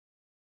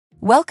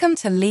Welcome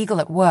to Legal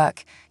at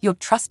Work, your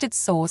trusted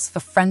source for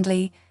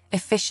friendly,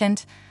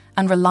 efficient,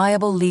 and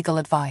reliable legal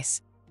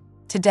advice.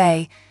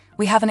 Today,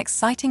 we have an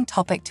exciting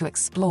topic to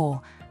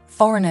explore: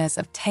 foreigners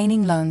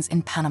obtaining loans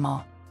in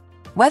Panama.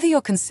 Whether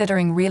you're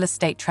considering real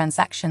estate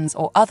transactions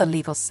or other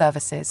legal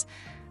services,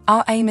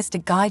 our aim is to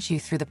guide you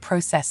through the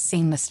process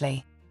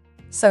seamlessly.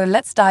 So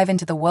let's dive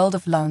into the world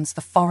of loans for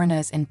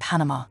foreigners in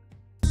Panama.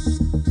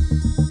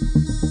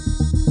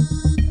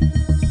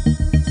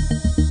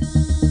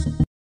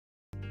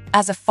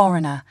 As a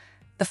foreigner,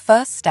 the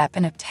first step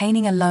in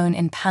obtaining a loan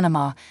in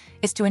Panama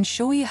is to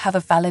ensure you have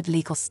a valid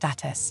legal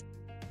status.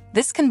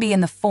 This can be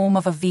in the form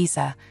of a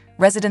visa,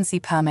 residency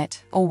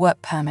permit, or work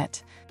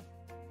permit.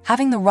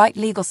 Having the right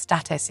legal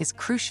status is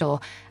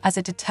crucial as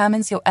it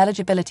determines your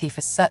eligibility for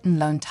certain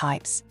loan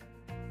types.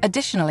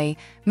 Additionally,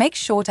 make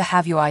sure to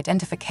have your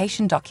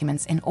identification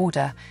documents in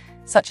order,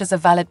 such as a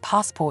valid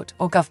passport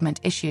or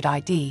government-issued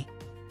ID.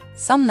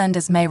 Some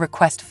lenders may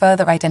request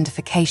further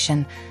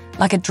identification,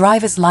 like a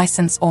driver's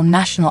license or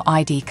national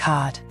ID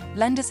card.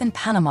 Lenders in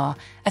Panama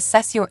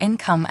assess your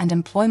income and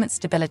employment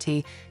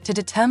stability to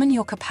determine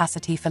your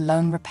capacity for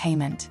loan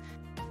repayment.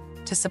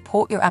 To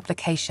support your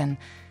application,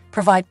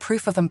 provide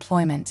proof of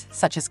employment,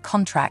 such as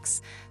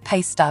contracts,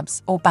 pay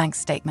stubs, or bank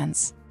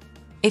statements.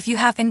 If you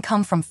have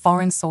income from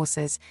foreign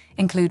sources,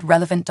 include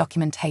relevant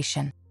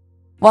documentation.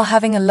 While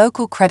having a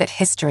local credit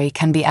history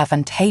can be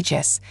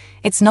advantageous,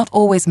 it's not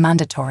always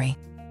mandatory.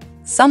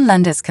 Some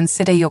lenders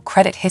consider your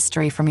credit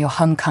history from your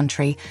home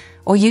country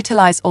or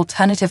utilize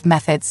alternative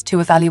methods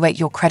to evaluate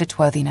your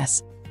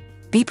creditworthiness.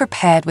 Be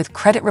prepared with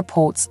credit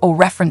reports or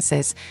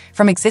references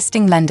from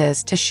existing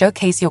lenders to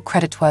showcase your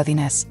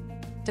creditworthiness.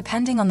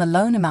 Depending on the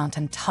loan amount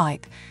and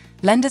type,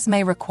 lenders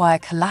may require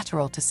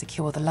collateral to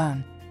secure the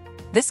loan.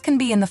 This can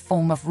be in the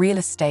form of real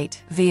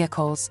estate,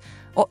 vehicles,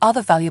 or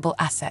other valuable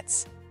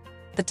assets.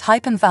 The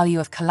type and value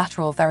of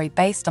collateral vary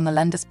based on the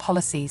lender's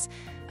policies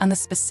and the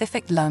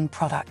specific loan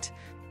product.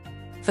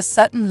 For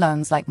certain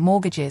loans like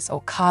mortgages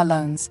or car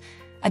loans,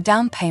 a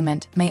down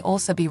payment may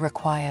also be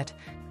required.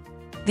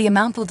 The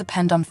amount will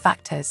depend on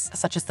factors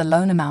such as the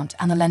loan amount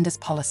and the lender's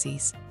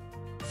policies.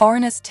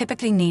 Foreigners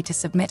typically need to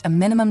submit a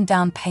minimum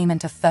down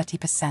payment of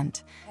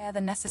 30%. Prepare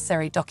the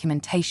necessary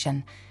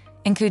documentation,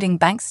 including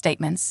bank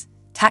statements,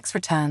 tax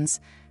returns,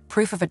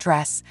 proof of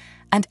address,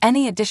 and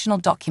any additional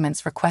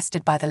documents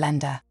requested by the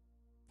lender.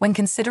 When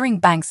considering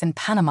banks in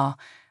Panama,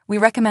 we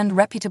recommend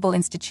reputable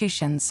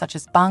institutions such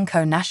as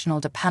Banco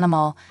Nacional de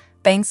Panama,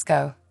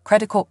 Banesco,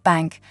 Credicorp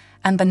Bank,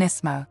 and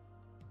Banismo.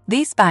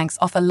 These banks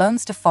offer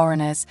loans to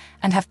foreigners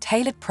and have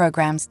tailored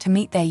programs to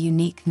meet their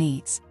unique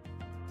needs.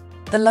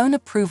 The loan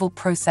approval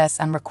process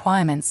and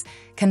requirements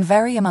can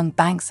vary among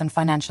banks and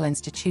financial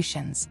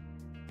institutions.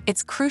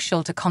 It's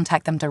crucial to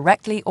contact them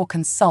directly or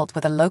consult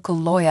with a local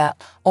lawyer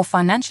or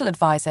financial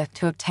advisor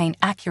to obtain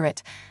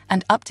accurate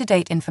and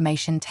up-to-date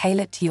information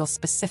tailored to your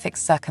specific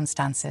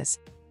circumstances.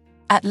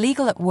 At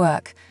Legal at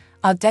Work,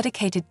 our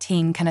dedicated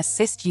team can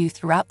assist you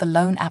throughout the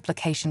loan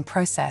application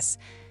process,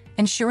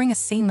 ensuring a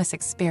seamless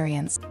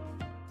experience.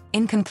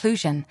 In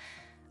conclusion,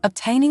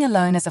 obtaining a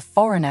loan as a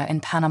foreigner in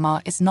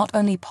Panama is not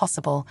only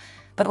possible,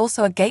 but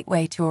also a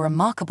gateway to a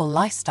remarkable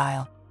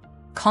lifestyle.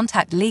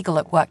 Contact Legal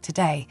at Work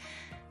today,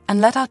 and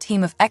let our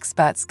team of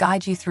experts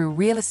guide you through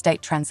real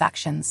estate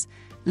transactions,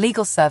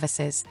 legal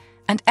services,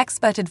 and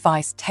expert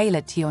advice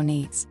tailored to your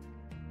needs.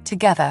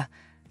 Together,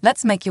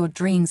 let's make your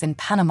dreams in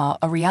Panama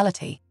a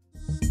reality.